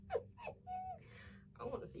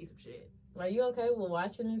shit. Are you okay with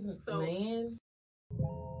watching this man?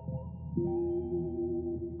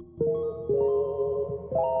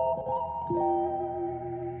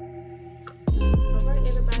 Alright,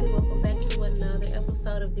 everybody, welcome back to another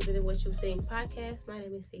episode of Deeper Than What You Think podcast. My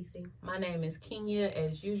name is Cece. My name is Kenya,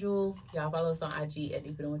 as usual. Y'all follow us on IG at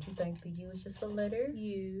Deeper Than What You Think. The U is just a letter.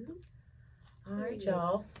 You. Alright,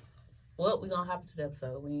 y'all. Well, we're gonna hop into the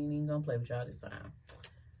episode. We ain't even gonna play with y'all this time.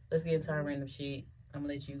 Let's get into our random shit. I'm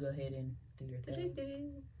gonna let you go ahead and do your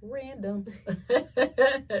thing. Random.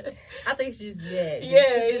 I think she's dead. Yeah,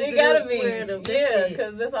 it gotta be. Random. Yeah,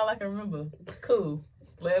 because that's all I can remember. Cool.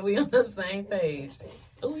 Glad we on the same page.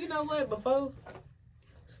 Oh, you know what? Before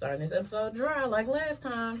starting this episode dry like last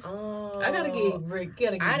time, I gotta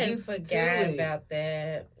get I didn't used to forget it. about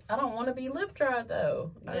that. I don't want to be lip dry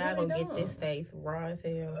though. Y'all gonna get this face raw as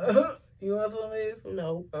hell. You want some of this?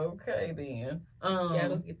 No. Okay then. Y'all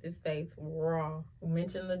gonna get this face raw.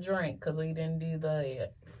 Mention the drink because we didn't do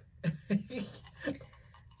that.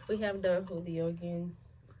 We have done Julio again.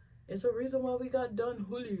 It's a reason why we got done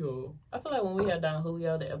Julio. I feel like when we have done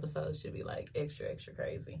Julio, the episodes should be like extra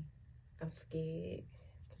crazy. I'm scared.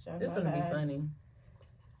 This gonna be funny.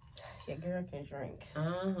 Your girl can drink.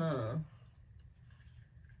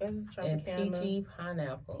 And peachy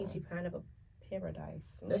pineapple. Peachy pineapple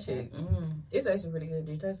paradise. That shit. It's actually pretty good.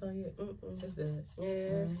 Did you taste it yet? It's good.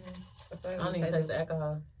 Yes. I don't even taste the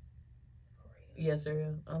alcohol. Yes,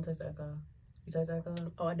 cereal. I don't taste the alcohol. You taste the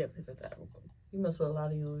alcohol? Oh, I definitely taste the alcohol. You must put a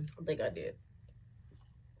lot of yours. I think I did.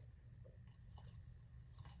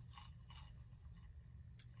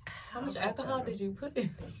 How much alcohol did you put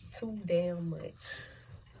in? Too damn much.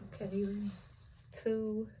 Okay.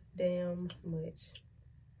 Too damn much.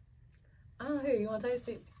 I don't hear you. Want to taste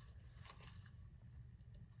it?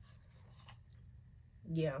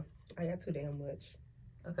 Yeah, I got too damn much.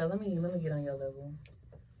 Okay, let me get on your level.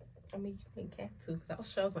 I mean, you ain't got to, because I was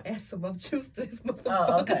sure going to add some more juice to this motherfucker.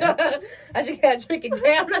 Oh, okay. I just got to drink it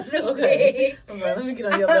down a little bit. Okay, let me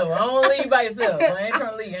get on your level. I don't want to leave you by yourself. I ain't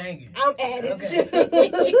trying to leave you hanging. I'm adding juice.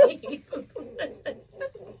 Okay.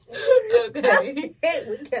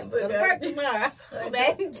 We got to work tomorrow. I'm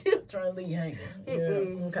adding juice. Trying to leave you hanging.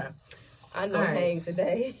 Yeah. Okay. I know hang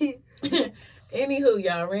today. Anywho,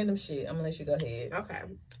 y'all, random shit. I'm going to let you go ahead. Okay.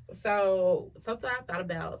 So, something I thought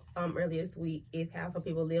about earlier this week is how some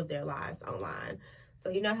people live their lives online.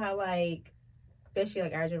 So, you know how, like, especially,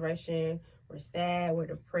 like, our generation, we're sad, we're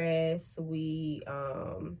depressed, we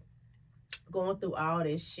going through all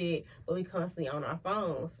this shit, but we constantly on our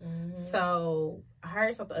phones. So, I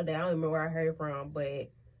heard something the other day, I don't remember where I heard it from, but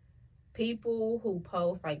people who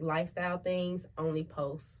post, like, lifestyle things only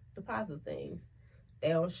post the positive things. They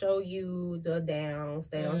don't show you the downs.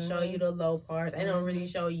 They don't show you the low parts. They don't really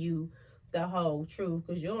show you the whole truth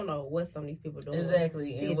because you don't know what some of these people doing.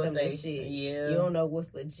 Exactly. And what they shit. Yeah. You don't know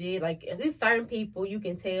what's legit. Like, these certain people, you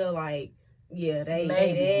can tell, like, yeah, they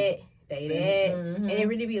that. And it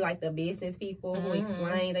really be like the business people who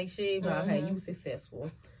explain they shit. But, okay, you successful.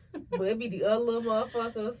 But it be the other little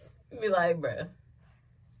motherfuckers. Be like, bruh.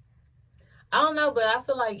 I don't know, but I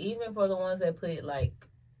feel like even for the ones that put, like,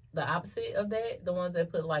 the opposite of that, the ones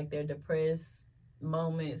that put like their depressed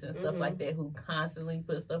moments and stuff like that, who constantly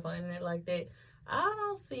put stuff on the internet like that,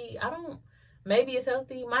 maybe it's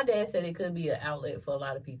healthy. My dad said it could be an outlet for a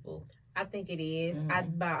lot of people. I think it is.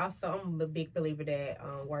 But also I'm a big believer that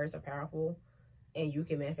words are powerful and you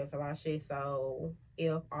can manifest a lot of shit. So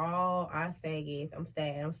if all I say is I'm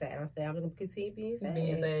sad, I'm gonna continue being sad. I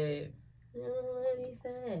don't want to be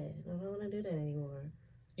sad. I don't want to do that anymore.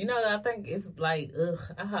 You know, I think it's like,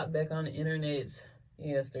 I hopped back on the internet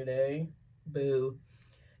yesterday. Boo.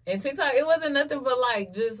 And TikTok, it wasn't nothing but,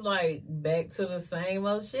 like, just, like, back to the same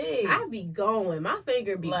old shit. I be going. My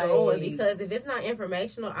finger be going because if it's not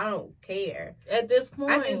informational, I don't care. At this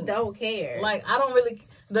point. I just don't care. Like, I don't really,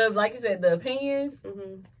 like you said, the opinions,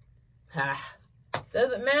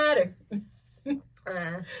 doesn't matter.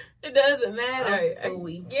 It doesn't matter. Over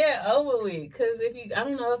with. Because I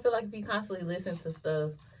feel like if you constantly listen to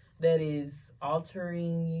stuff that is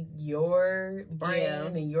altering your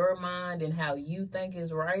brain and your mind and how you think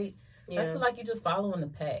is right, I feel like you're just following the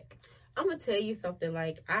pack. I'm going to tell you something.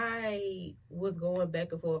 Like, I was going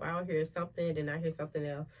back and forth. I'll hear something, then I hear something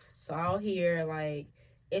else. So I'll hear, like,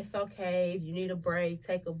 it's okay. If you need a break,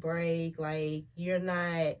 take a break. Like, you're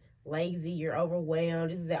not lazy, you're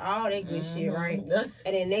overwhelmed, this is all that good shit, right?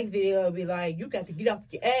 And then next video will be like, you got to get off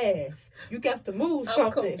your ass, you got to move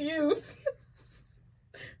something. I'm confused.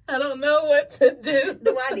 I don't know what to do.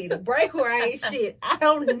 Do I need a break or I ain't shit? I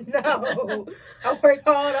don't know. I work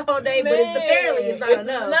hard the whole day, but apparently it's not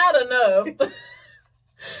enough. Not enough.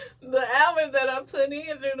 The hours that I'm I'm putting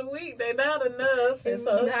in through the week, they not enough. And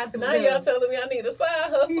so now y'all telling me I need a side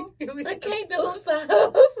hustle. I can't do a side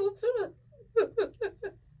hustle too.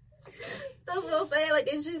 That's what I'm saying. Like,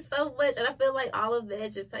 it's just so much, and I feel like all of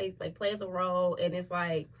that just plays a role. And it's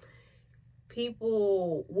like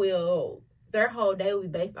people will, their whole day will be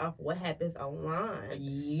based off of what happens online.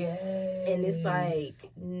 Yes. And it's like,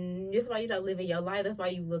 that's why you're not living your life. That's why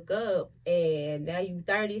you look up, and now you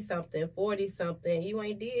 30-something, 40-something. You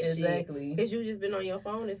ain't did shit. Exactly. Because you just been on your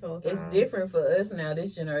phone this whole time. It's different for us now,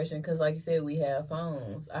 this generation, because like you said, we have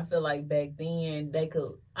phones. I feel like back then, they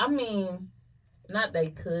could, not they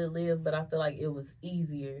could live, but I feel like it was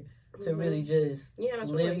easier to really just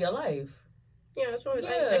live your life. Yeah, that's right.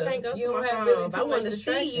 I can't go to my phone. Really if I want to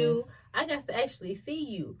see you, I got to actually see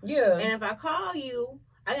you. Yeah. And if I call you,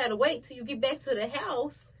 I got to wait till you get back to the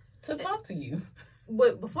house to talk to you.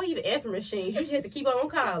 But before you even answer machines, you just have to keep on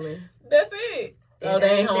calling. That's it. Oh,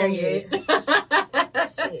 they ain't home yet.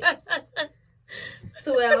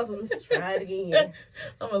 2 hours, let's try it again.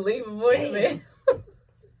 I'm going to leave a voicemail.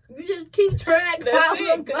 You just keep trying. That's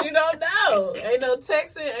it, because you don't know. Ain't no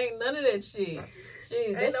texting, ain't none of that shit.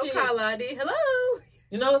 Ain't no call ID. Hello.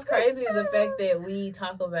 You know what's crazy is the fact that we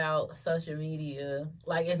talk about social media,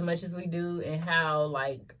 like, as much as we do, and how,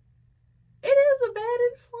 like, it is a bad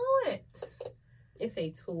influence. It's a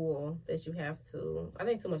tool that you have to, I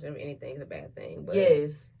think too much of anything is a bad thing. But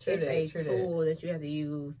yes, it's a tool that you have to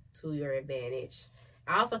use to your advantage.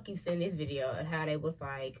 I also keep seeing this video of how they was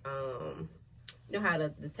like, you know how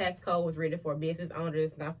the tax code was written for business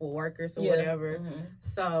owners, not for workers or whatever. Mm-hmm.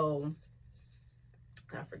 So,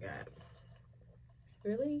 I forgot.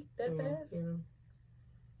 Really? That fast? Yeah.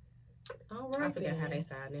 All right. I forgot how they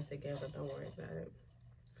tied it together. Don't worry about it.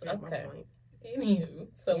 Okay. My point. Anywho,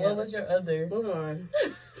 so what was your other? Move on.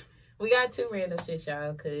 We got 2 random shit,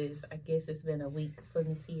 y'all, because I guess it's been a week for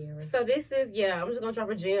Miss Sierra. So this is, I'm just going to drop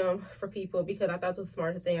a gem for people because I thought this was the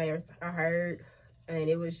smartest thing I heard. And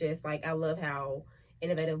it was just like, I love how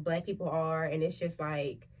innovative Black people are. And it's just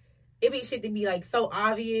like, it be shit to be like so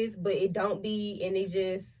obvious, but it don't be. And it's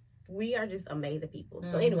just, we are just amazing people.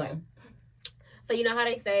 Mm-hmm. So anyway, so you know how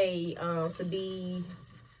they say to be,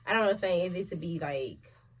 I don't know what saying, is it to be like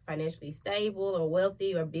financially stable or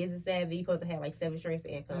wealthy or business savvy, you're supposed to have like 7 streams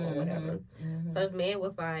of income or whatever. Mm-hmm. So this man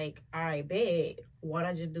was like, all right, bet, why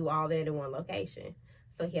don't I just do all that in one location?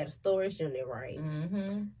 So he had a storage unit, right?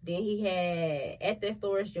 Mm-hmm. Then he had, at that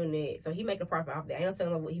storage unit, so he make a profit off that. I ain't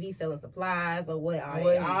telling him if he's selling supplies or what, all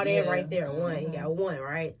that right there. Mm-hmm. One, he got one,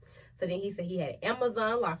 right? So then he said he had an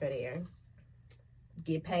Amazon locker there.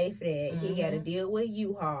 Get paid for that. Mm-hmm. He got to deal with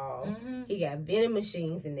U-Haul. Mm-hmm. He got vending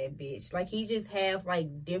machines in that bitch. Like, he just have,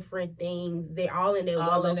 like, different things. They're all in that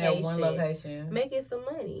one location. Making some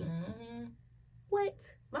money. Mm-hmm. What?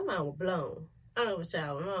 My mind was blown. I don't know what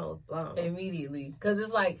y'all, my mind was blown. Immediately. Because it's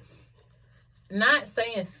like, not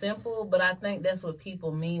saying simple, but I think that's what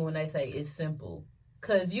people mean when they say it's simple.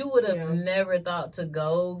 Because you would have never thought to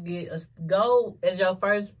go as your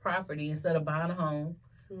first property instead of buying a home.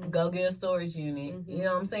 Mm-hmm. Go get a storage unit. Mm-hmm. You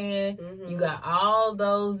know what I'm saying? Mm-hmm. You got all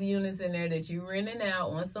those units in there that you renting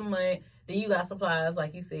out once a month. Then you got supplies,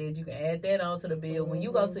 like you said. You can add that on to the bill. Mm-hmm. When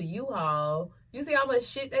you go to U-Haul, you see how much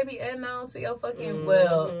shit they be adding on to your fucking... Mm-hmm.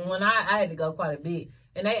 Well, when I had to go quite a bit.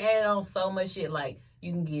 And they add on so much shit. Like,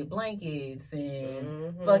 you can get blankets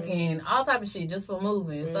and fucking all type of shit just for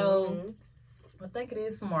moving. Mm-hmm. So, I think it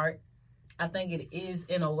is smart. I think it is,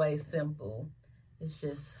 in a way, simple. It's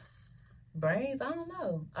just... brains, I don't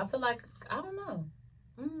know. I feel like, I don't know.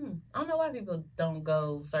 I don't know why people don't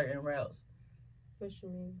go certain routes. What you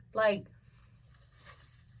mean?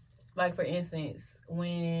 Like for instance,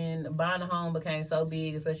 when buying a home became so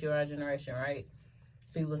big, especially our generation, right?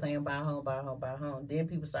 People were saying buy a home, buy a home, buy a home. Then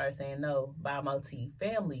people started saying no, buy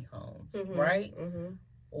multi-family homes, right? Mm-hmm.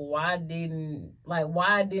 Why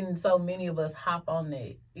didn't so many of us hop on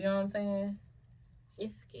that? You know what I'm saying?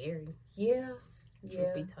 It's scary. Yeah.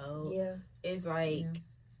 Truth be told. Yeah. It's like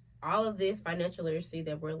all of this financial literacy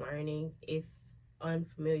that we're learning is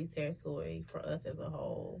unfamiliar territory for us as a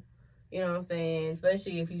whole. You know what I'm saying?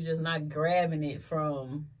 Especially if you're just not grabbing it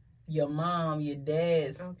from your mom, your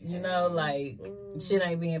dad's, you know, like shit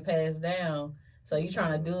ain't being passed down. So you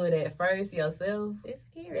trying to do it at first yourself. It's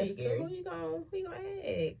scary. That's scary. So who you gonna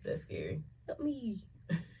ask? That's scary. Help me.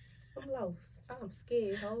 I'm lost. I'm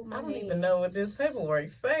scared. Hold my I don't hand. even know what this paperwork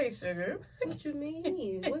say, sugar. What you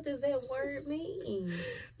mean? What does that word mean?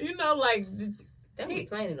 You know, like that was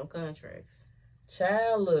plain in no contracts.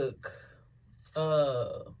 Child, look,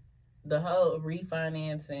 the whole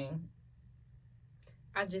refinancing.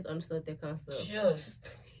 I just understood that concept.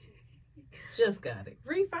 Just got it.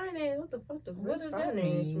 Refinance. What the fuck does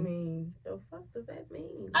refinance mean? The fuck does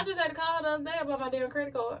I just had to call her the other day about my damn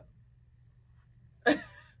credit card.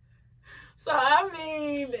 So, I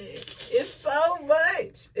mean, it's so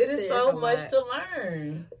much. It is so much to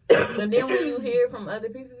learn. And then when you hear from other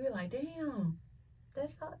people, you're like, damn,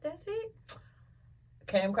 that's it?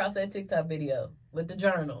 Came across that TikTok video with the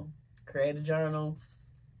journal. Create a journal,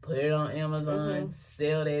 put it on Amazon,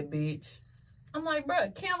 sell that bitch. I'm like, bro,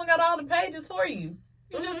 Canva got all the pages for you.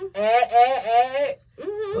 You just add,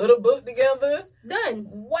 put a book together. Done.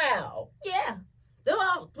 Wow. Yeah.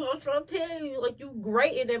 I'm trying to tell you, like, you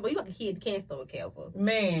great in that, but you like a kid can't start with Canva.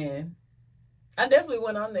 Man, I definitely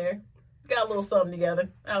went on there. Got a little something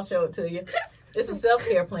together. I'll show it to you. It's a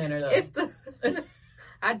self-care planner, though.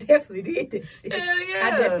 I definitely did this shit. Hell yeah.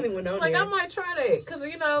 I definitely went on there. Like, I might try that. Because,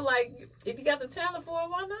 you know, like, if you got the talent for it,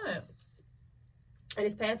 why not? And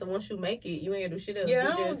it's passive. Once you make it, you ain't gonna do shit else.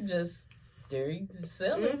 Yeah, you just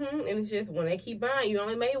sell it. And it's just when they keep buying, you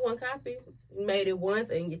only made one copy. You made it once,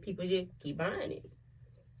 and people just keep buying it.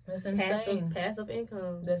 That's insane. Passive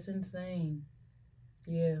income. That's insane.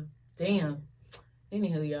 Yeah. Damn.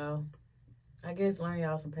 Anywho, y'all. I guess learn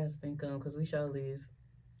y'all some passive income because we show this.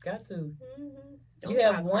 Got to. You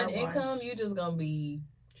have one income, you just gonna be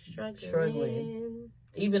struggling.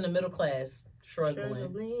 Even the middle class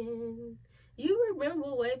struggling. You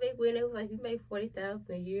remember way back when it was like you made $40,000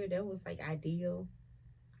 a year? That was like ideal.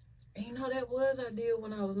 And you know that was ideal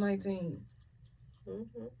when I was 19.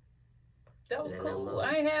 That was cool.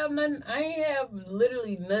 I ain't have nothing. I ain't have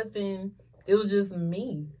literally nothing. It was just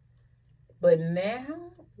me. But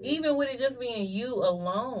now, even with it just being you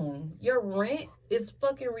alone, your rent is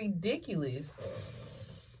fucking ridiculous.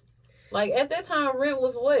 Like, at that time, rent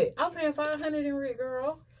was what? I was paying $500 in rent,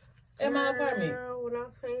 girl. In my apartment. When I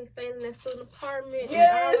was staying in that student apartment,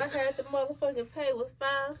 yes. And all I had to motherfucking pay was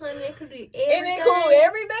 $500. It could do everything. And it include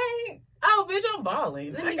everything? Oh, bitch, I'm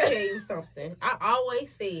balling. Let me tell you something. I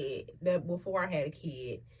always said that before I had a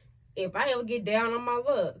kid, if I ever get down on my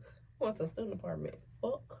luck, I want to a student apartment.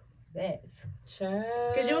 Fuck that.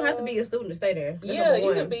 Child. Because you don't have to be a student to stay there. That's yeah,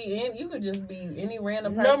 you could just be any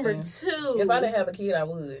random person. Number 2. If I didn't have a kid, I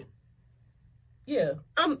would. Yeah.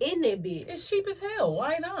 I'm in that bitch. It's cheap as hell.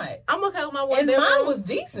 Why not? I'm okay with my one bedroom. And mine was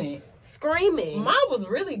decent. Screaming. Mine was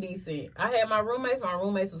really decent. I had my roommates. My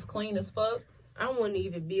roommates was clean as fuck. I wouldn't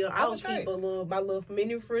even be. I would keep my little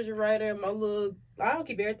mini refrigerator, I don't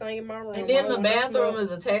keep everything in my room. And then the bathroom is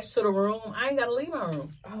attached to the room. I ain't gotta leave my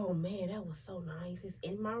room. Oh man, that was so nice. It's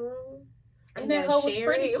in my room. And that hole was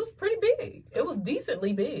pretty. It was pretty big. It was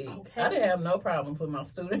decently big. Okay. I didn't have no problems with my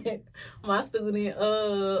student apartment.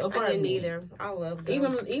 I didn't either. I loved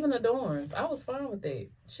them. Even the dorms. I was fine with that.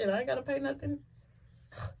 Shit, I ain't gotta pay nothing.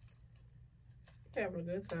 Having a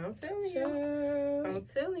good time. I'm telling you.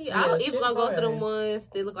 Yeah, I don't even gonna go to the ones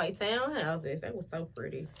that look like townhouses. They were so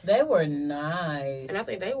pretty. They were nice. And I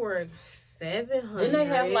think they were $700. Didn't they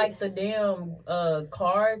have like the damn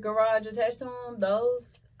car garage attached to them?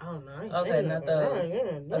 Those? Oh no. Okay, not those.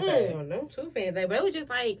 Okay. No too fancy. But it was just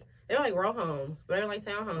like they were like row homes. But they were like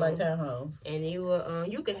townhomes. Like townhomes. And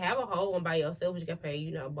you could have a whole one by yourself, but you could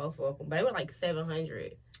pay, both of them. But they were like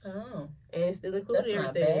 $700. Oh. And it still included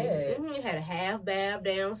everything. It had a half bath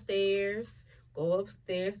downstairs. Go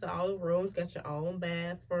upstairs to all the rooms, got your own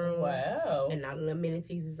bathroom. Wow. And all the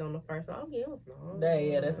amenities is on the first floor. Oh, yeah, it was nice.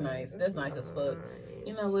 Yeah, that's nice. That's nice as fuck.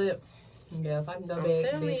 You know what? Yeah, if I can go back,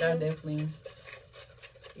 bitch, I definitely.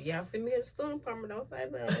 Y'all see me in the student apartment, don't say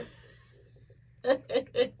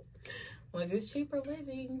that. Well, it's cheaper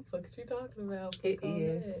living. What you talking about? It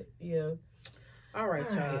is. Yeah. All right,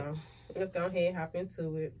 y'all. Let's go ahead and hop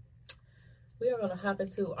into it. We are going to hop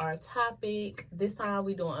into our topic. This time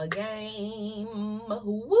we're doing a game.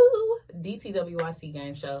 Woo! DTWYT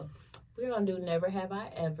game show. We're going to do Never Have I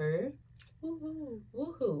Ever. Woohoo.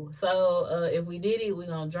 Woohoo. So, if we did it, we're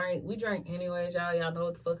going to drink. We drink anyways, y'all. Y'all know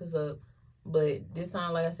what the fuck is up. But this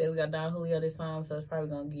time, like I said, we got Don Julio this time, so it's probably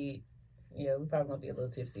going to get, we're probably going to be a little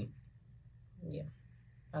tipsy. Yeah.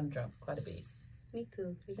 I'm drunk quite a bit. Me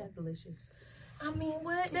too. You got delicious. I mean,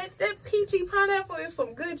 what? That peachy pineapple is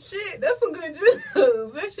some good shit. That's some good juice.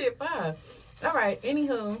 That shit fine. All right.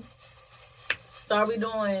 Anywho. So are we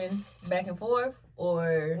doing back and forth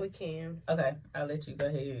or? We can. Okay. I'll let you go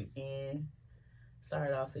ahead and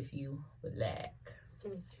start off if you would like.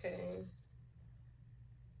 Okay.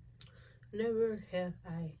 Never have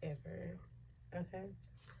I ever. Okay.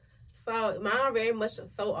 So mine are very much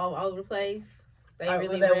so all over the place. They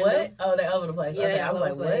really what? Oh, they're over the place. Yeah, okay, I was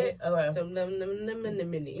like, what? Okay. So,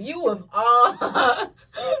 you was all.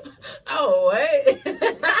 Oh, what?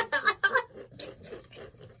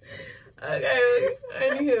 Okay.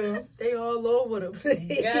 Anywho, they all over the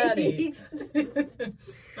place. Got it.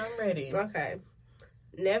 I'm ready. Okay.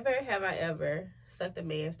 Never have I ever sucked a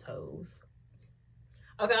man's toes.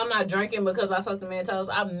 Okay, I'm not drinking because I sucked a man's toes.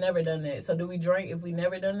 I've never done that. So do we drink if we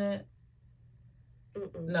never done that?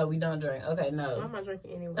 Mm-mm. No, we don't drink. Okay, no. Why am I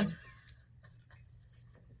drinking anyway?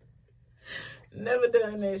 Never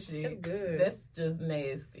done that shit. That's good. That's just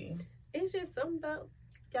nasty. It's just something about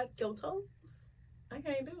your toes. I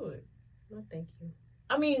can't do it. No, thank you.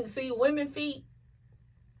 I mean, see, women feet.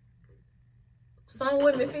 Some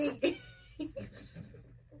women feet.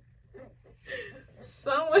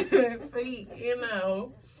 Some women feet, you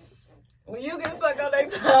know. When you get sucked on their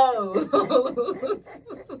toes.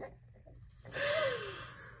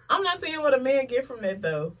 I'm not seeing what a man get from that,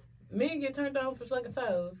 though. Men get turned on for sucking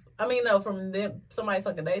toes. I mean, no, from them, somebody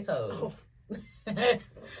sucking their toes. Oh.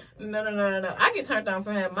 No. I get turned on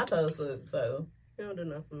for having my toes sucked, so. You don't do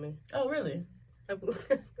nothing for me. Oh, really? I'm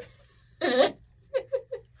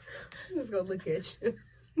just gonna look at you.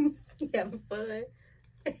 You having fun?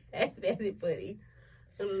 That's it, buddy.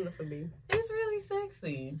 Don't do nothing for me. It's really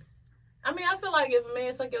sexy. I mean, I feel like if a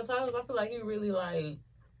man suck your toes, I feel like he really like,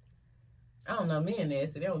 I don't know, men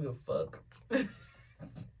nasty. They don't give a fuck.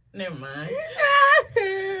 Never mind.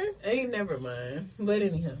 Ain't never mind. But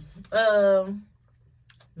anyhow.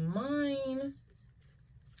 Mine.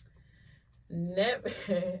 Never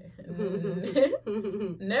have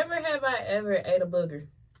I ever ate a booger.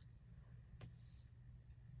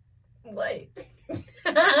 What?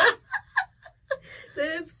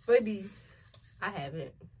 That's funny. I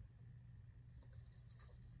haven't.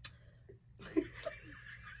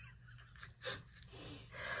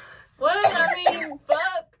 What? I mean,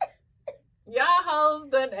 fuck. Y'all hoes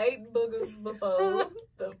done ate boogers before.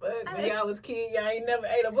 The fuck? When y'all was kid, y'all ain't never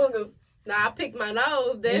ate a booger. Nah, I picked my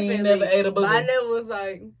nose, definitely. You ain't never ate a booger. I never was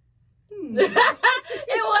like,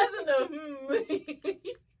 It wasn't a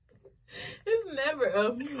It's never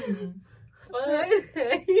a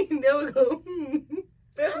Fuck. You never go,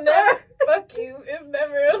 It's never, fuck you. It's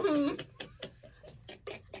never a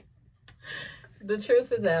The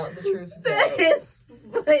truth is out. The truth is out. That's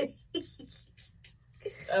funny.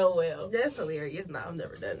 Oh, well. That's hilarious. No, I've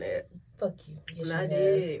never done that. Fuck you. Yes, And I you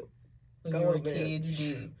did. When you were a kid,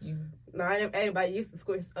 you did. No, I never, anybody used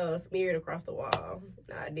to smear it across the wall.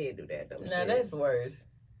 No, I did do that. Now, that's worse.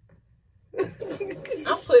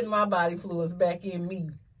 I'm putting my body fluids back in me.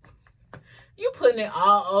 You putting it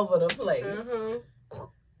all over the place.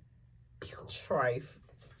 Trife.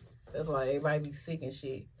 That's why everybody be sick and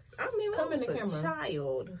shit. I mean, come in the camera.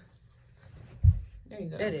 Child. There you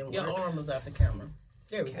go. That didn't Your work. arm was out the camera.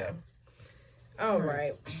 There we go. All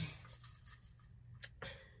right.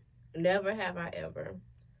 Never have I ever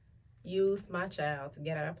used my child to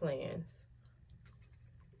get out of plans.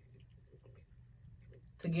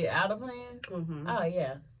 To get out of plans? Mm-hmm. Oh,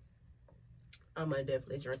 yeah. I'm going to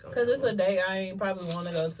definitely drink on because it's a date I ain't probably want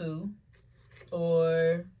to go to.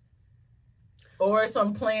 Or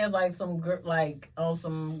some plans like on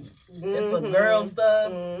some it's some girl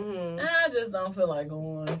stuff. I just don't feel like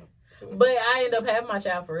going. But I end up having my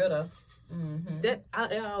child for real though.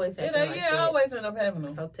 I always say I always end up having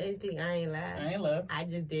them. So technically, I ain't lying. I ain't lying. I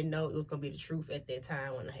just didn't know it was gonna be the truth at that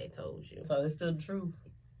time when I had told you. So it's still the truth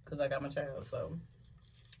because I got my child. So,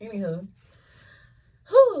 anywho,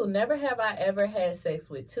 never have I ever had sex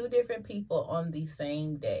with two different people on the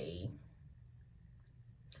same day.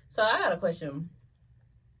 So I got a question.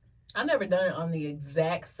 I never done it on the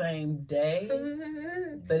exact same day,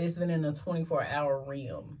 but it's been in a 24-hour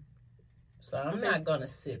realm. So I'm not gonna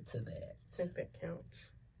sip to that. I think that counts.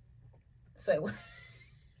 Say what?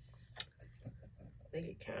 I think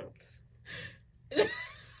it counts.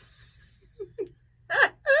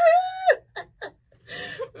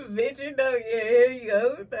 Bitch, you know, yeah, here you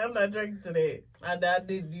go. I'm not drinking to that. I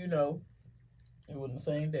did, you know, it wasn't the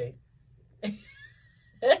same day.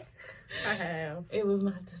 I have. It was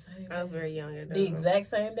not the same day. I was very young at that. The exact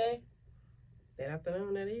same day? That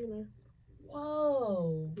afternoon, that evening.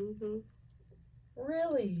 Whoa. Mm-hmm.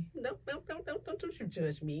 Really? Don't you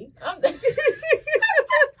judge me.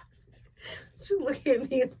 You look at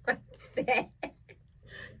me like that.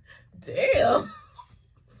 Damn.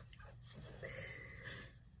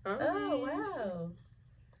 Oh, wow.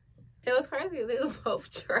 It was crazy. They were both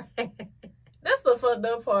trash. That's the fucked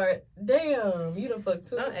up part. Damn, you done fucked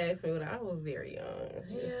too. Don't ask me what I was very young.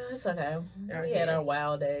 Yeah, it's okay. We had our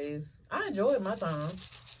wild days. I enjoyed my time.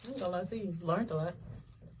 I'm gonna lie to you. Learned a lot.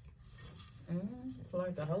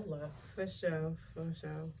 Learned a whole lot. For sure.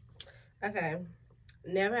 Okay.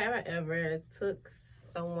 Never have I ever took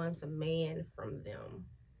someone's man from them.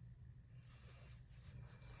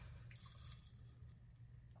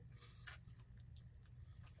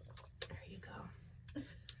 There you go.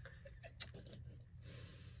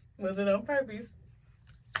 Was it on purpose?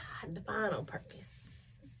 I define on purpose.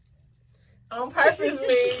 On purpose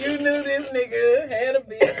mean you knew this nigga had a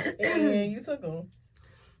bitch and you took him.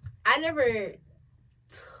 I never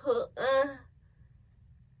took.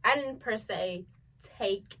 I didn't per se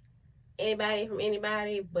take anybody from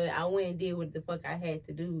anybody, but I went and did what the fuck I had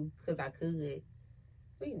to do because I could.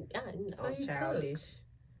 So you childish.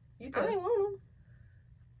 I didn't want him.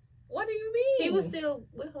 What do you mean? He was still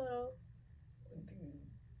with her though.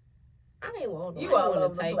 I didn't want him. You all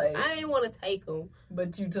over the place. I didn't want to take him.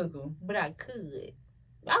 But you took him. But I could.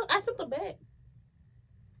 I sent him back.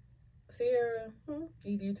 Sierra,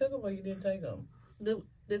 either you took him or you didn't take him. Does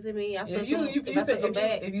it mean I sent him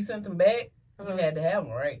back? If you sent him back, you had to have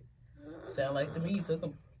him, right? Sound like to me you took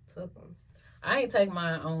him. Took him. I ain't take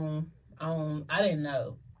my own. I didn't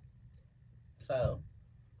know. So,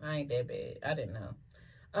 I ain't that bad. I didn't know.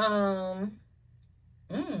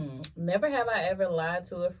 Never have I ever lied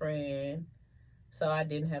to a friend so I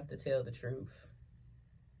didn't have to tell the truth.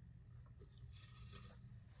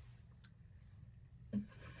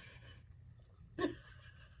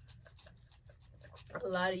 A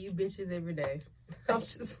lot of you bitches every day. I'm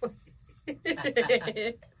just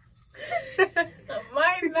I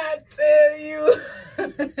might not tell you.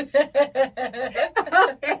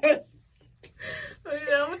 Okay.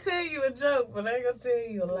 I'm gonna tell you a joke, but I ain't gonna tell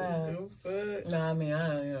you a lie. No, I mean, I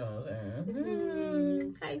don't, you know what I'm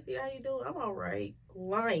saying. Hey, see how you doing? I'm all right.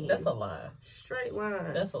 Lying. That's a lie. Straight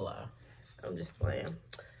line. That's a lie. I'm just playing.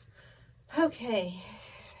 Okay.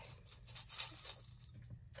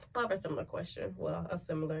 I have a similar question. Well, a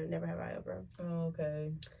similar. Never have I ever.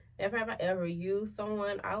 Okay. Never have I ever used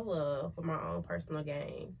someone I love for my own personal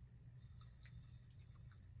gain.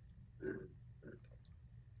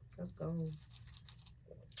 Let's go.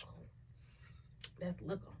 Let's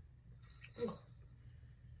look.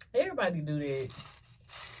 Everybody do that.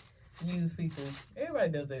 Use people.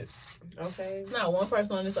 Everybody does it. Okay. It's not one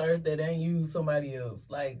person on this earth that ain't use somebody else.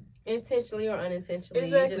 Like intentionally or unintentionally.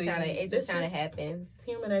 Exactly. It just kind of happens. It's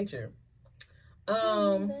human nature.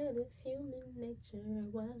 That is human nature.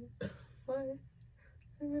 Why?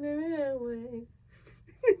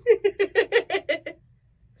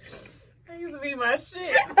 That used to be my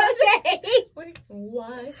shit. Okay. Wait,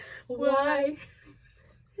 why? Why?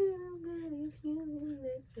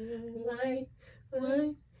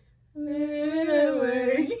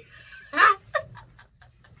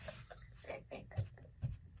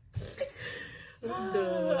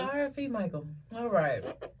 R.I.P. Michael. All right.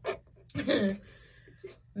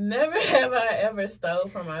 Never have I ever stole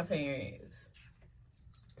from my parents.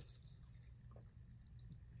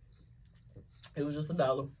 It was just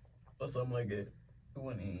 $1 or something like that. It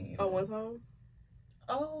wasn't even. Oh, one time?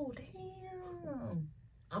 Oh, damn.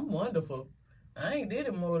 I'm wonderful. I ain't did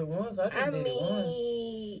it more than once. I just did it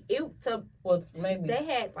once. Well, maybe. They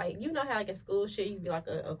had, like, you know how, like, in school shit used to be like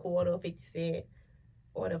a quarter or 50 cents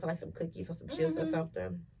or whatever, like some cookies or some chips or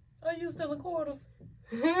something. Oh, you stealing quarters?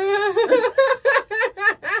 It's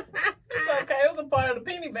okay. It was a part of the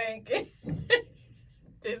penny bank.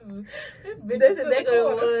 This bitch is exactly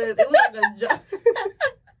what it was. It was like a joke.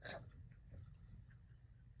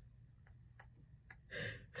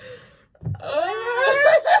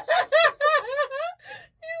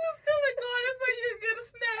 You was stealing quarters so you could get a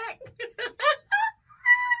snack.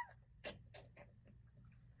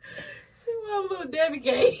 She want a little Debbie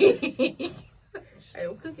cake. Hey,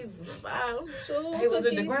 cookies was fine. Sure, hey, was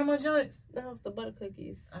it the grandma joints? No, it's the butter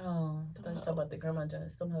cookies. Oh, I thought you talking about the grandma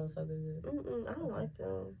joints. Somehow it's so good. I don't like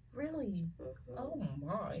them. Really? Oh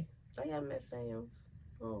my. They got Miss Sam's.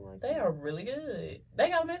 I don't like They them. are really good. They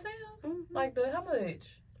got Miss Sam's? Like how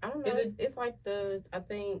much? I don't know. It's like I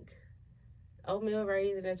think, oatmeal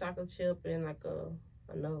raisin and chocolate chip and like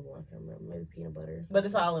another one. I can't remember. Maybe peanut butter or something. But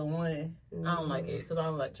it's all in one. I don't like it because I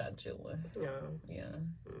don't like chocolate chip one. No. Yeah.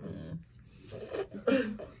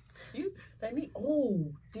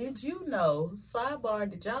 Did you know, sidebar,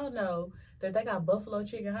 did y'all know that they got buffalo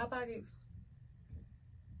chicken Hot Pockets?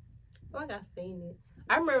 Like I seen it.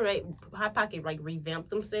 I remember Hot Pocket like revamped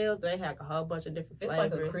themselves. They had like a whole bunch of different flavors.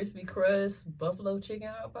 It's like a crispy crust buffalo chicken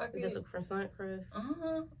Hot Pocket. Is it a croissant crust? I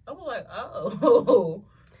was like, oh,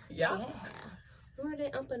 yeah. Remember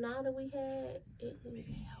that empanada we had?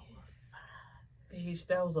 Bitch,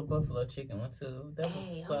 that was a buffalo chicken one too. That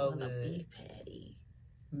was so good. A beef patty.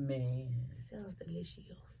 Man, sounds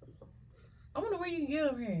delicious. I wonder where you can get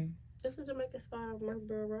them here. It's a Jamaican spot on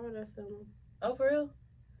Murfreesboro Road or something. Oh, for real?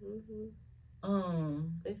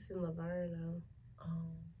 It's in Laverne though.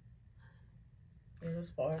 Yeah, it's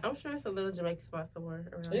far. I'm sure it's a little Jamaican spot somewhere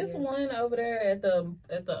around There's here. one over there at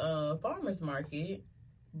the farmers market.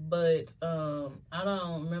 But I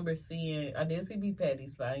don't remember seeing. I did see beef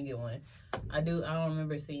patties, but I didn't get one. I don't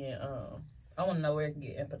remember seeing. I want to know where I can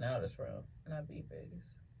get empanadas from, not beef patties.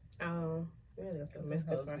 Oh, really? Okay,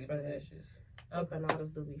 Mexican fries for delicious.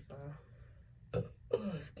 Empanadas do be fine.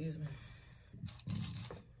 Oh, excuse me.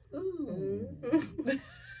 Ooh. Mm-hmm.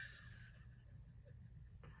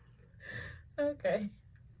 Okay.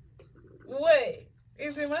 What?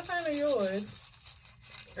 Is it my turn or yours?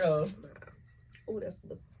 Oh. Oh, that's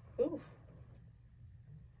the. Ooh.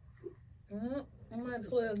 I might as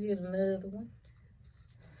well get another one.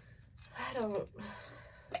 I don't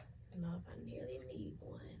know if I nearly need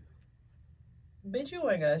one. Bitch, you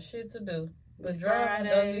ain't got shit to do. But drive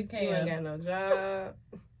Friday, you ain't got no job.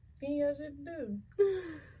 You ain't got shit to do.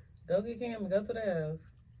 Go get Cam and go to the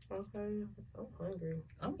house. Okay, I'm hungry.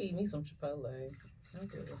 I'm gonna eat me some Chipotle. I'm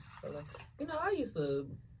good with Chipotle. You know, I used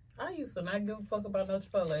to not give a fuck about no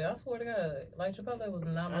Chipotle. I swear to God, like Chipotle was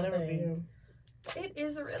not my thing. It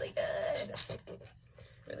is really good. It's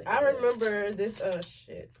really good. I remember this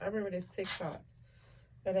I remember this TikTok,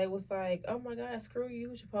 and they was like, "Oh my God, screw you,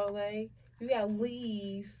 Chipotle. You got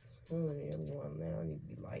leaves. I'm going now. I need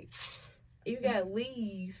to be light. You got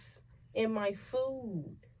leaves in my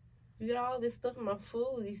food. You got all this stuff in my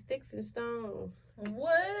food. These sticks and stones.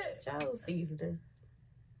 What? Child seasoning.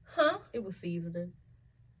 Huh? It was seasoning,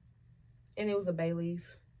 and it was a bay leaf.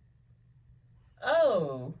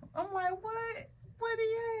 Oh, I'm like, what? What do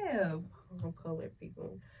you have? I'm colored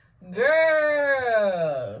people.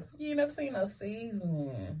 Girl, you ain't never seen no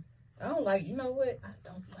seasoning. I don't like. You know what? I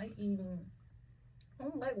don't like eating. I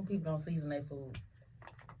don't like when people don't season their food.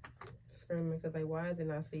 Screaming because why is it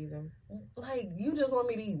not seasoned? Like, you just want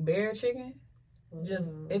me to eat bare chicken? Just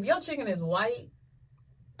if your chicken is white,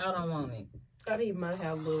 I don't want it. I didn't mind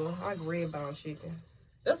have little. I like red bone chicken.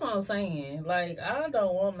 That's what I'm saying. Like, I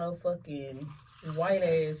don't want no fucking white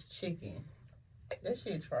ass chicken. That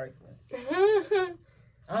shit trifling.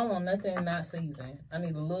 I don't want nothing not seasoned. I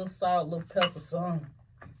need a little salt, little pepper, something.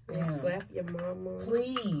 Slap your mama.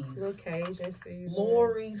 Please. Little Cajun seasoning.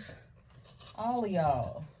 Lori's. All of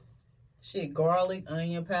y'all. Shit, garlic,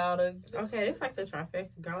 onion powder. Okay, it's like the trifecta.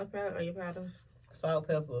 Garlic powder, onion powder. Salt,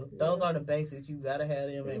 pepper. Those are the basics. You gotta have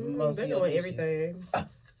them in most of your dishes. Everything.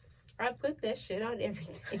 I put that shit on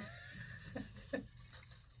everything.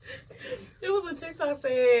 It was a TikTok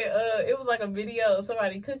said, it was like a video of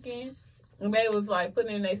somebody cooking. And they was like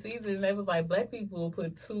putting in their seasoning. They was like, black people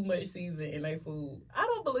put too much seasoning in their food. I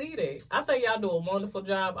don't believe that. I think y'all do a wonderful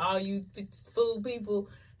job. All you food people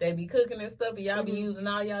that be cooking and stuff, and y'all be using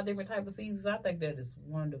all y'all different type of seasons. I think that is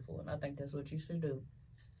wonderful, and I think that's what you should do.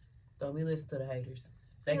 Don't be listening to the haters.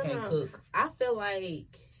 They can't cook. I feel like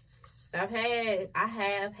I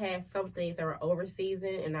have had some things that are over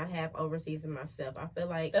seasoned, and I have over seasoned myself. I feel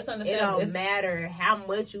like it don't matter how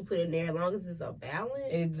much you put in there, as long as it's a balance.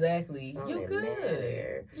 Exactly. You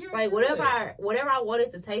good. Like whatever I want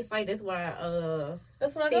it to taste like, that's what I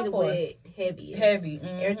go for. With heavy.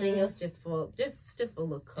 Mm-hmm. Everything else just for a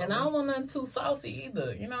little color. And I don't want nothing too saucy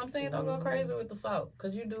either. You know what I'm saying? Don't go crazy with the salt,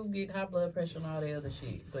 because you do get high blood pressure and all the other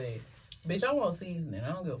shit. But bitch, I want seasoning. I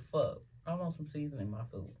don't give a fuck. I want some seasoning in my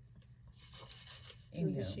food.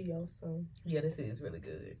 Yeah, this is really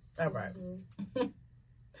good. All right.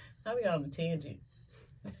 Now we on a tangent.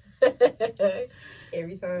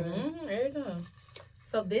 Every time. Every time.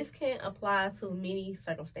 So this can apply to many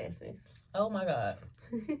circumstances. Oh my God.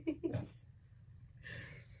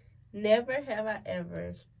 Never have I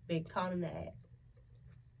ever been caught in the act.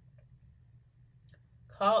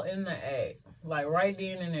 Caught in the act. Like right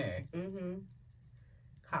then and there.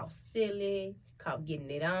 Caught stealing. Caught getting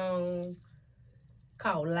it on.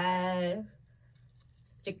 Caught live.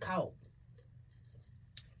 Just caught.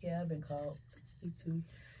 Yeah, I've been caught. Me too.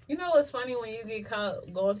 You know what's funny when you get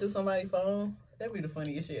caught going through somebody's phone? That'd be the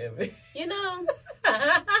funniest shit ever. You know,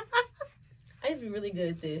 I used to be really good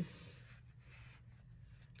at this.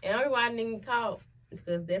 And the only why I didn't get caught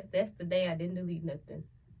because that's the day I didn't delete nothing.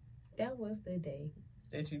 That was the day.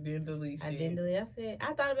 That you didn't delete shit. I didn't delete.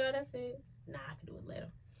 I thought about it. I said, nah, I can do it later.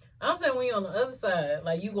 I'm saying when you're on the other side,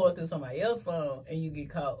 like you going through somebody else's phone and you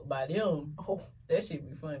get caught by them, that shit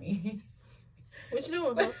be funny. What you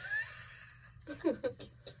doing, huh?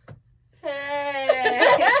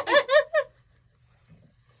 Hey.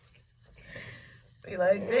 Be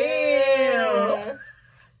like, damn.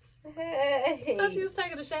 Hey. I thought you was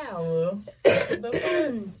taking a shower.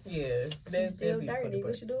 Yeah, that's still dirty.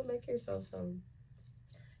 What you doing? Make yourself something.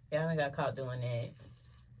 Yeah, I done got caught doing that.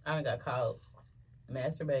 I done got caught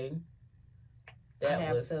masturbating.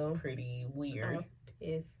 That was pretty weird. I was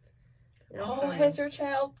pissed. Oh, has your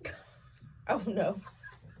child? Oh no.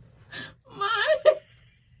 Mine.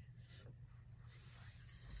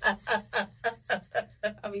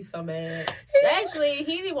 I'll be so mad. Actually,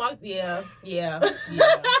 he didn't walk. Yeah.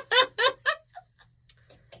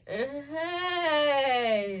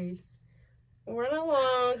 Hey, run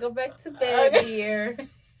along. Go back to bed, dear.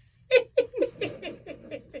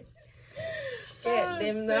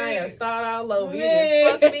 Them nights start all over. You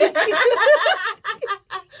fuck me.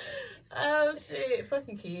 Oh shit!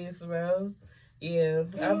 Fucking kids, bro. Yeah,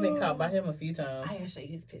 I've been caught by him a few times. I gotta show you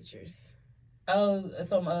his pictures. Oh,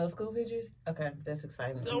 some school pictures? Okay, that's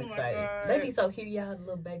exciting. I'm excited. God. They be so cute, y'all.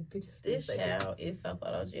 Little baby pictures. This child is so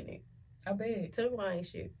photogenic. I bet. Tell me why ain't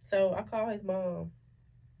shit. So I call his mom.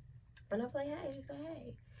 And I was like, hey. She's like,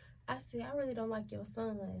 hey. I said, I really don't like your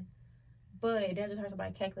son. But that just heard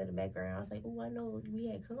somebody cackling in the background. I was like, oh, I know we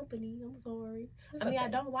had company. I'm sorry. I mean, I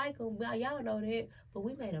don't like him. Well, y'all know that. But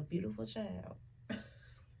we made a beautiful child.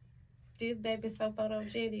 This baby's so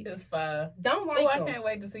photogenic. It's fine. Don't like him. I can't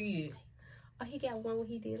wait to see it. Oh, he got one where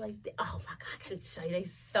he did like, oh my God, I gotta show you. They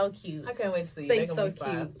so cute. I can't wait to see it. They so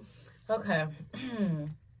cute. Okay.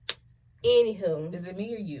 Anywho. Is it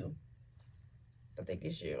me or you? I think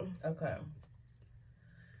it's you. Okay.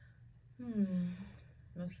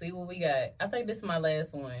 Let's see what we got. I think this is my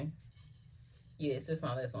last one. Yes, this is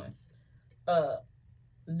my last one.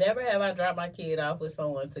 Never have I dropped my kid off with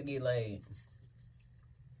someone to get laid.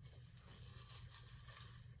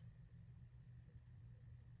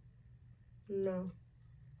 No.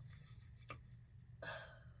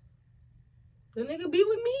 The nigga be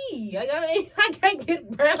with me. I can't get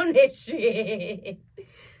around that shit.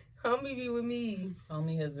 Homie be with me.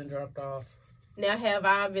 Homie has been dropped off. Now have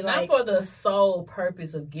I been not like... for the sole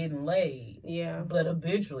purpose of getting laid. Yeah. But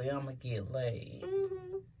eventually I'm going to get laid.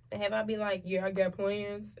 Mm-hmm. Have I be like, yeah, I got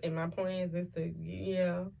plans. And my plans is to,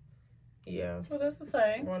 yeah. Well, that's the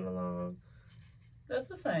same. Run along. That's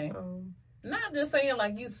the same. Not just saying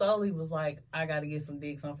like you solely was like, I got to get some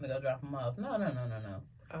dick, so I'm going to go drop him off. No.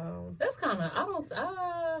 That's kind of,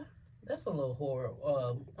 that's a little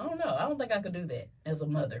horrible. I don't know. I don't think I could do that as a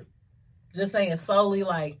mother. Just saying solely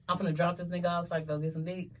like, I'm going to drop this nigga off so I can go get some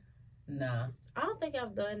dick. Nah. I don't think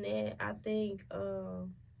I've done that. I think,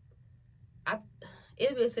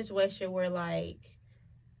 it'd be a situation where like,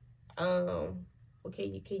 well,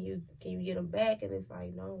 can you get him back? And it's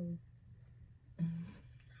like, no.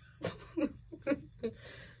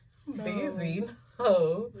 Busy.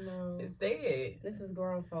 No. It's dead. This is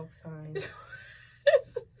grown folks' time.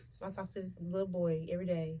 I talk to this little boy every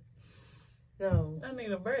day. No. I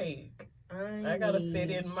need a break. I gotta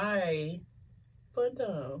fit in my fun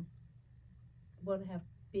time. Want to have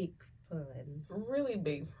big fun. Really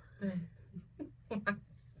big fun.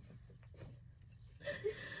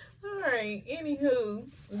 Alright, anywho,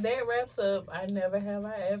 that wraps up I Never Have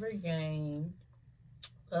I Ever game.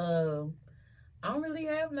 I don't really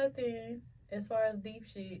have nothing as far as deep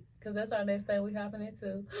shit, because that's our next thing we hopping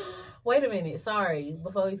into. Wait a minute, sorry,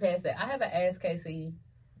 before we pass that, I have an Ask KC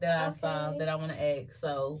that I saw that I want to ask,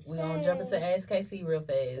 so we're going to jump into Ask KC real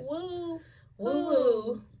fast. Woo. Woo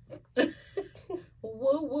woo. Woo woo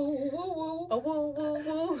woo woo. Oh, woo woo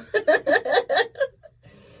woo.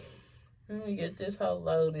 Let me get this whole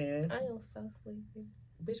load in. I am so sleepy.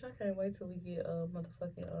 Bitch, I can't wait till we get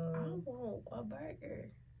motherfucking I want a burger.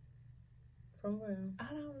 From where? I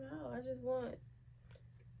don't know. I just want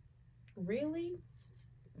really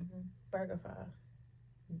BurgerFi.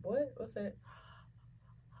 What? What's that?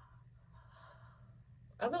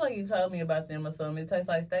 I feel like you told me about them or something. It tastes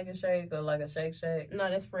like Steak and Shake or like a Shake Shack. No,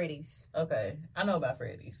 that's Freddy's. Okay, I know about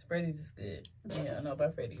Freddy's. Freddy's is good. Yeah, I know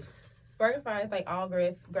about Freddy's. BurgerFi is like all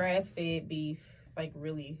grass fed beef. It's like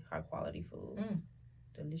really high quality food.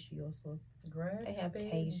 Delicioso. They have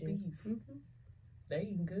Cajun beef. They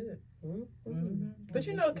eating good. But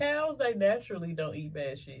you know, cows, they naturally don't eat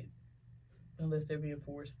bad shit unless they're being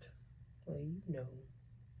forced. Well, you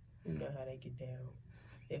know how they get down.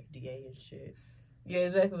 FDA and shit. Yeah,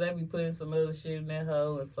 exactly. They be putting some other shit in that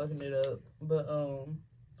hole and fucking it up. But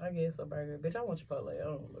I guess a burger. Bitch, I want Chipotle. I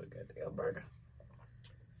don't want a goddamn burger.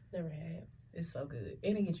 Never had. It's so good.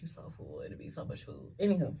 And it gets you so full. It'll be so much food.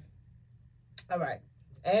 Anywho. All right.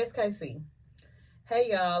 Ask KC.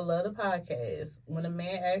 Hey, y'all. Love the podcast. When a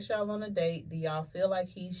man asks y'all on a date, do y'all feel like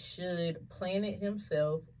he should plan it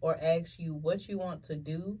himself or ask you what you want to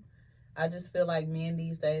do? I just feel like men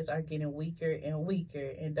these days are getting weaker and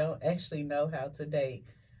weaker and don't actually know how to date.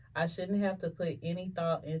 I shouldn't have to put any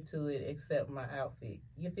thought into it except my outfit.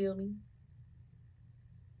 You feel me?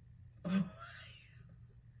 Why's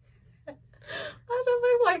your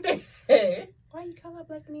face like that? Why you call out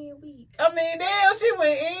black men weak? I mean, damn, she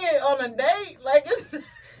went in on a date. Like, it's...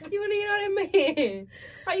 You wouldn't even know that man.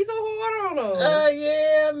 Why you so hard on him?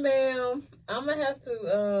 Yeah, ma'am. I'm gonna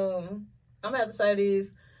have to say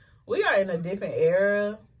this. We are in a different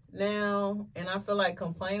era now, and I feel like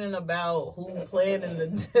complaining about who planning the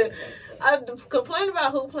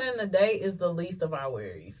day is the least of our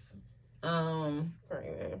worries.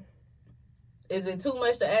 Is it too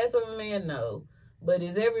much to ask of a man? No. But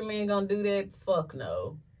is every man gonna do that? Fuck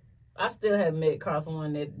no. I still haven't met across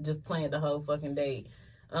one that just planned the whole fucking date.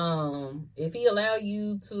 If he allow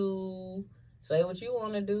you to say what you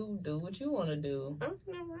want to do what you want to do. There's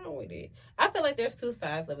nothing wrong with it. I feel like there's two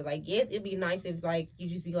sides of it. Like, yes, it'd be nice if, like, you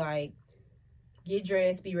just be like, get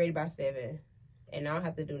dressed, be ready by 7, and I don't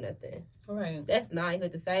have to do nothing. Right. That's nice. But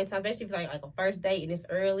at the same time, especially if it's like a first date and it's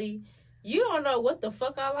early, you don't know what the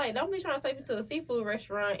fuck I like. Don't be trying to take me to a seafood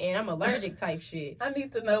restaurant and I'm allergic type shit. I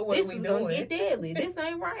need to know what we doing. This is gonna get deadly. This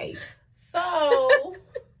ain't right. So,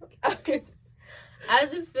 I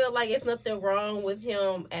just feel like it's nothing wrong with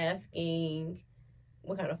him asking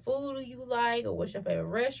what kind of food do you like, or what's your favorite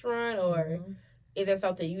restaurant, or if there's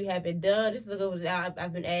something you haven't done. This is a good one.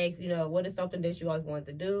 I've been asked, what is something that you always wanted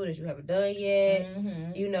to do that you haven't done yet?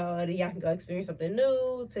 And y'all can go experience something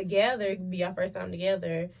new together. It can be our first time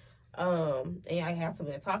together. And y'all have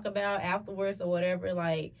something to talk about afterwards or whatever.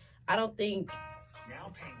 Like, I don't think.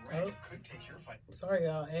 Now paying rent could take your fight. Sorry,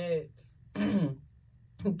 y'all. Ads.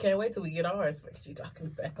 Can't wait till we get ours. What you talking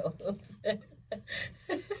about? Just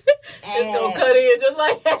gonna cut in just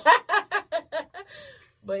like that.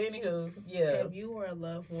 But anywho, yeah. If you or a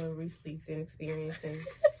loved one recently experiencing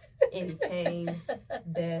any pain,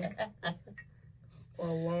 death, or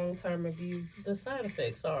long-term abuse, the side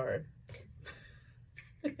effects are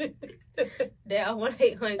they are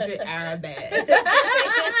 1-800 are bad.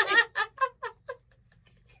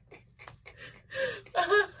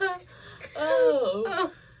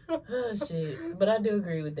 Oh shit. But I do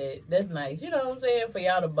agree with that. That's nice. You know what I'm saying? For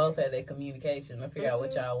y'all to both have that communication and figure out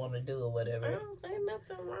what y'all want to do or whatever. I don't think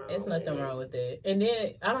nothing wrong. It's nothing wrong with that. And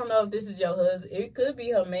then I don't know if this is your husband. It could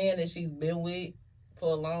be her man that she's been with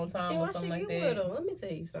for a long time or something like that. Let me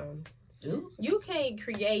tell you something. Ooh. You can't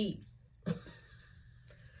create.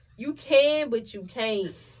 You can, but you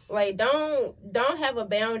can't. Like, don't have a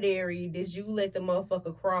boundary that you let the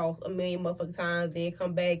motherfucker cross a million motherfucking times, then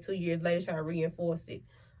come back 2 years later try to reinforce it.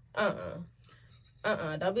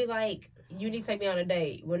 Don't be like, you need to take me on a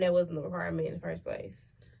date when that wasn't the requirement in the first place.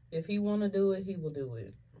 If he want to do it, he will do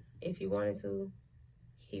it. If he wanted to,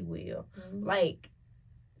 he will. Mm-hmm. Like,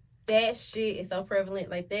 that shit is so prevalent.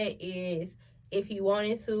 Like, that is, if he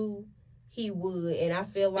wanted to, he would. And I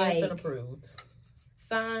feel like... Stamped and approved.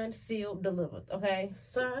 Signed, sealed, delivered. Okay?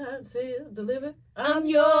 Signed, sealed, delivered. I'm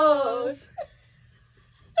yours.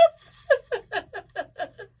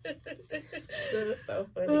 That is so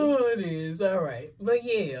funny. Oh, it is. All right. But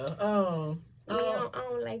yeah. I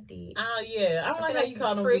don't like that. Yeah. I don't like how you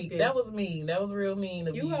call him weak. That was mean. That was real mean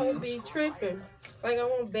of you. You always be tripping. Like, I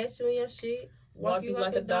want to bet you in your shit. Walk you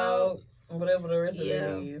like a dog. Whatever the rest of it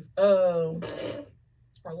is.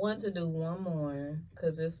 I want to do one more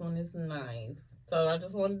because this one is nice. So I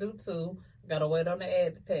just want to do 2. Gotta wait on the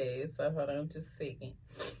ad to pass. So hold on just a second.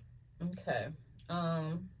 Okay.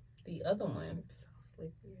 The other one.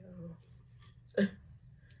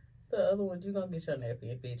 The other one, you gonna get your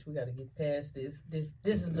napkin, bitch. We gotta get past this. This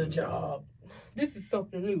is the job. This is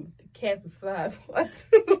something new. The cat beside what?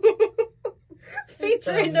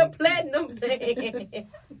 Featuring the platinum band.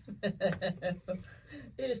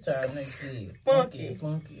 It's trying to make it funky.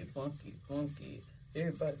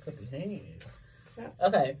 Everybody cut their hands.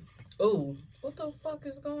 Okay. Ooh, what the fuck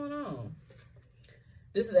is going on?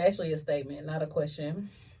 This is actually a statement, not a question.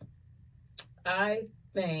 I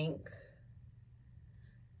think...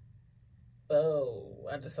 Oh,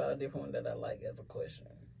 I just saw a different one that I like as a question.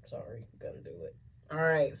 Sorry, gotta do it. All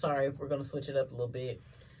right, sorry. We're going to switch it up a little bit.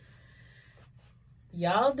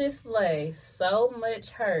 Y'all display so much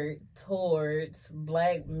hurt towards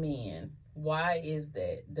black men. Why is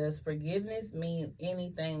that? Does forgiveness mean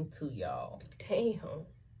anything to y'all? Damn.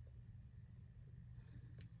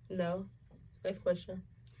 No. Next question.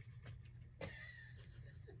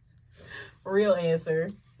 Real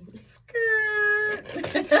answer. Skirt.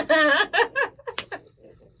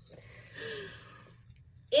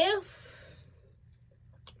 If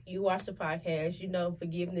you watch the podcast, you know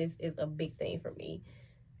forgiveness is a big thing for me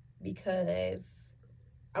because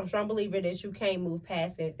I'm a strong believer that you can't move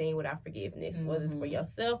past anything without forgiveness, whether it's for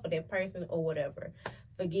yourself or that person or whatever.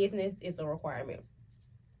 Forgiveness is a requirement.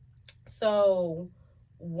 So,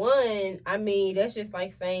 that's just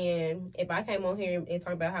like saying, if I came on here and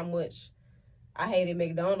talk about how much I hated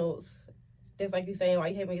McDonald's, just like you saying why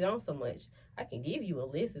you hate McDonald's so much, I can give you a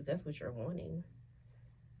list if that's what you're wanting.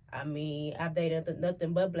 I've dated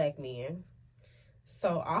nothing but black men.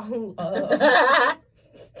 So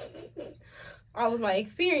all of my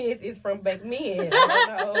experience is from back then.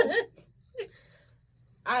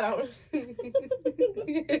 I don't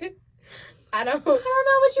know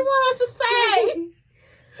what you want us to say.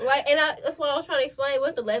 Like, and that's what I was trying to explain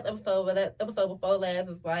with the last episode, but that episode before last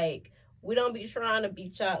is like, we don't be trying to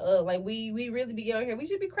beat y'all up. Like, we really be on here. We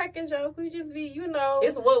should be cracking jokes. We just be,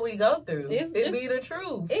 It's what we go through. It be the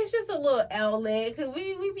truth. It's just a little outlet, because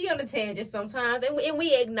we be on a tangent sometimes. And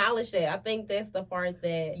we acknowledge that. I think that's the part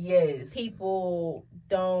that people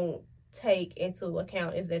don't take into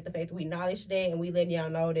account, is that the fact that we acknowledge that and we letting y'all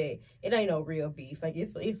know that it ain't no real beef. Like,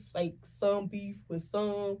 it's like some beef with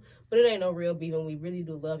some, but it ain't no real beef, and we really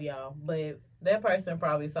do love y'all. But that person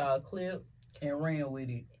probably saw a clip and ran with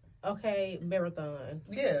it. Okay, marathon.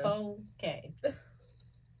 Yeah. Okay.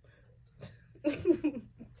 You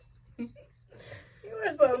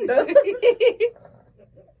are so dumb. It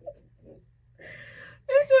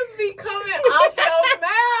just be coming off your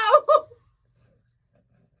mouth.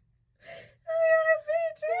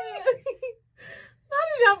 How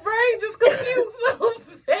did your brain just confuse so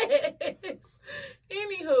fast?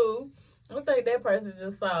 Anywho, I think that person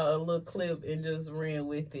just saw a little clip and just ran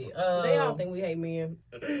with it. They all think we hate men.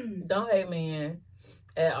 Don't hate men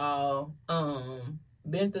at all.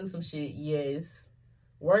 Been through some shit, yes.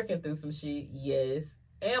 Working through some shit, yes.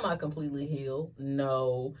 Am I completely healed?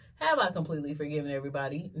 No. Have I completely forgiven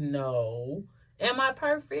everybody? No. Am I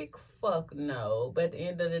perfect? Fuck no. But at the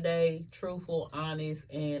end of the day, truthful, honest,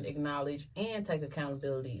 and acknowledge and take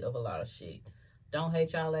accountability of a lot of shit. Don't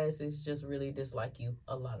hate y'all asses, just really dislike you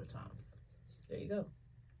a lot of times. There you go.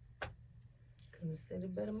 Couldn't have said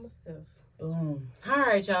it better myself. Boom. All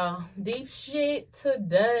right, y'all. Deep shit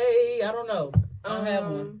today. I don't know. I don't have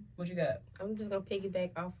one. What you got? I'm just gonna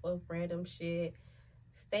piggyback off of random shit.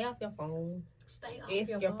 Stay off your phone.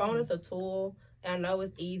 Your phone is a tool. And I know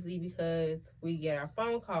it's easy because we get our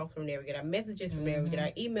phone calls from there, we get our messages from there, we get our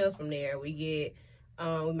emails from there, we get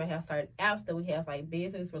we might have certain apps that we have like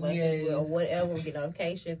business relations with or whatever, we get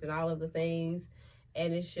notifications and all of the things.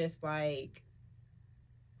 And it's just like,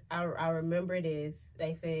 I remember this,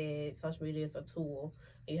 they said social media is a tool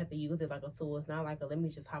and you have to use it like a tool. It's not like let me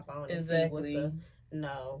just hop on and see what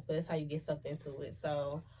no, but that's how you get sucked into it.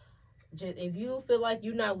 So just, if you feel like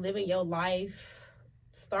you're not living your life,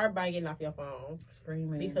 start by getting off your phone.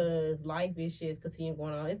 Screaming. Because life is just continuing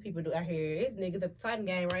going on. There's people out here, it's niggas at the Titan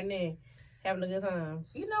game right now, having a good time.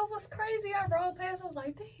 You know what's crazy? I rolled past, I was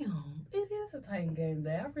like, damn, it is a Titan game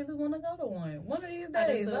day. I really want to go to one. One of these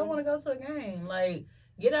days, I want to go to a game. Like,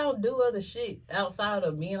 get out and do other shit outside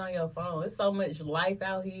of being on your phone. There's so much life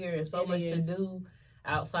out here and so much to do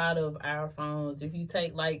outside of our phones. If you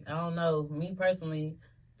take, like, I don't know, me personally,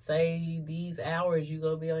 say these hours you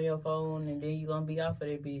gonna be on your phone and then you gonna be off of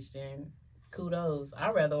that bitch, then kudos.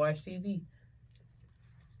 I'd rather watch TV.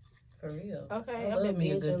 For real. Okay, I've been me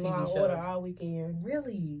a good TV show. Order all weekend.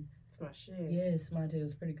 Really? It's my shit. Yes, mine too.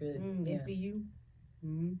 It's pretty good. SVU.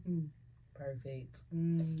 Mm-hmm. Perfect.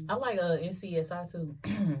 I like NCSI too.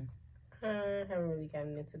 I haven't really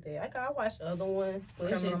gotten into that. I watched other ones,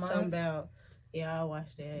 but it's just something about. Yeah, I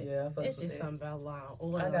watched that. Yeah, it's just something about law.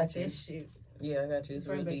 I got you. This shit. Yeah, I got you. It's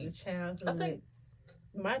bring really back the childhood. I think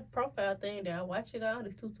my profile thing that I watch it on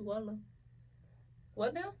is Tutuola.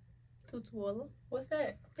 What now? Tutuola. What's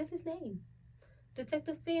that? That's his name.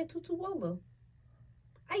 Detective Finn Tutuola.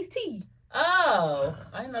 Ice-T. Oh,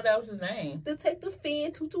 I didn't know that was his name. Detective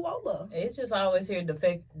Finn Tutuola. It's just always hear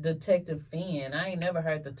Detective Finn. I ain't never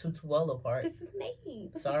heard the Tutuola part. That's his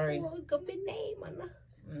name. That's Sorry. His government name.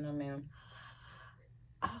 No, ma'am.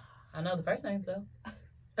 I know the first names though.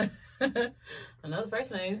 I know the first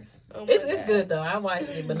names. Oh it's good though. I watched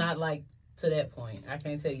it, but not like to that point. I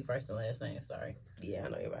can't tell you first and last name. Sorry. Yeah, I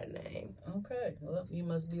know your right name. Okay. Well, you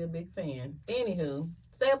must be a big fan. Anywho,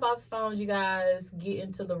 stay up off the phones, you guys. Get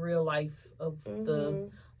into the real life of the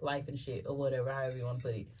life and shit or whatever, however you want to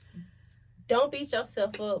put it. Don't beat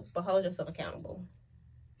yourself up, but hold yourself accountable.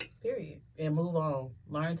 Period. And move on.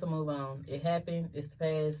 Learn to move on. It happened. It's the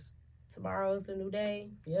past. Tomorrow's a new day.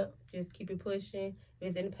 Yep. Just keep it pushing. If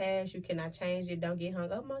it's in the past, you cannot change it. Don't get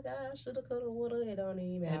hung up. Oh my God, shoulda, coulda, woulda. It don't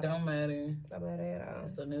even matter. It don't matter. Don't matter at all.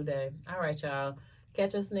 It's a new day. All right, y'all.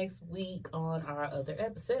 Catch us next week on our other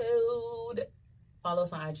episode. Follow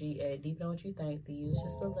us on IG at Deep Know What You Think. The U is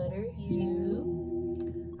just the letter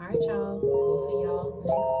U. All right, y'all. We'll see y'all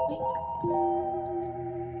next week.